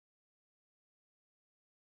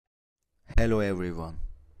Hello everyone,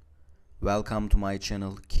 welcome to my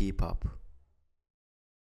channel. Keep up.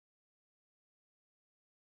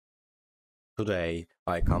 Today,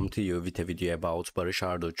 I come to you with a video about Barış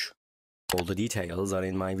Arduç. All the details are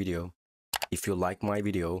in my video. If you like my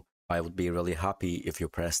video, I would be really happy if you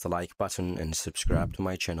press the like button and subscribe to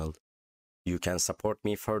my channel. You can support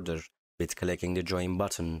me further with clicking the join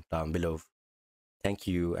button down below. Thank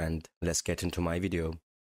you, and let's get into my video.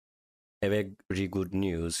 A very good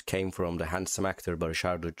news came from the handsome actor Barış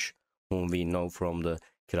Arduç, whom we know from the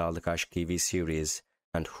Kiralık Aşk TV series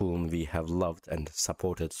and whom we have loved and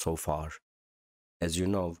supported so far. As you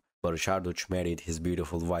know, Barış Arduç married his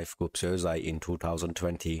beautiful wife Gupse Özay in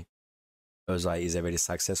 2020. Özay is a very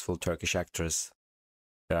successful Turkish actress.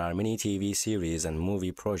 There are many TV series and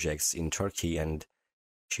movie projects in Turkey, and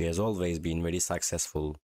she has always been very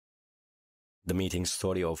successful. The meeting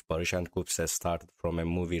story of Barış and Gupse started from a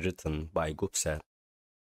movie written by Gupse.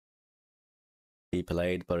 He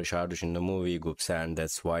played Barış Arduç in the movie Gupse, and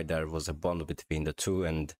that's why there was a bond between the two,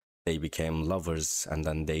 and they became lovers, and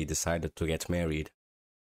then they decided to get married.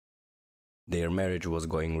 Their marriage was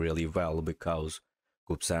going really well because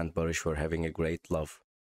Gupse and Barış were having a great love.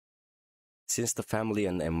 Since the family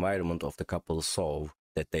and environment of the couple saw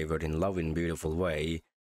that they were in love in a beautiful way,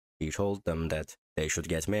 he told them that they should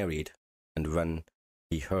get married. And when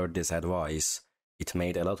he heard this advice, it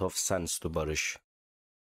made a lot of sense to Barış.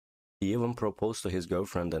 He even proposed to his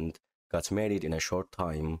girlfriend and got married in a short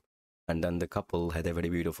time, and then the couple had a very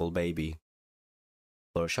beautiful baby.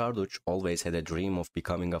 Barış Arduç always had a dream of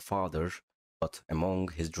becoming a father, but among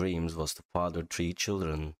his dreams was to father 3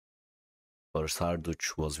 children. Barış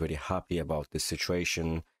Arduç was very happy about this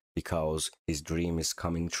situation because his dream is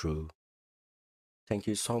coming true. Thank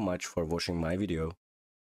you so much for watching my video.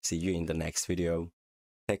 See you in the next video.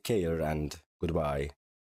 Take care and goodbye.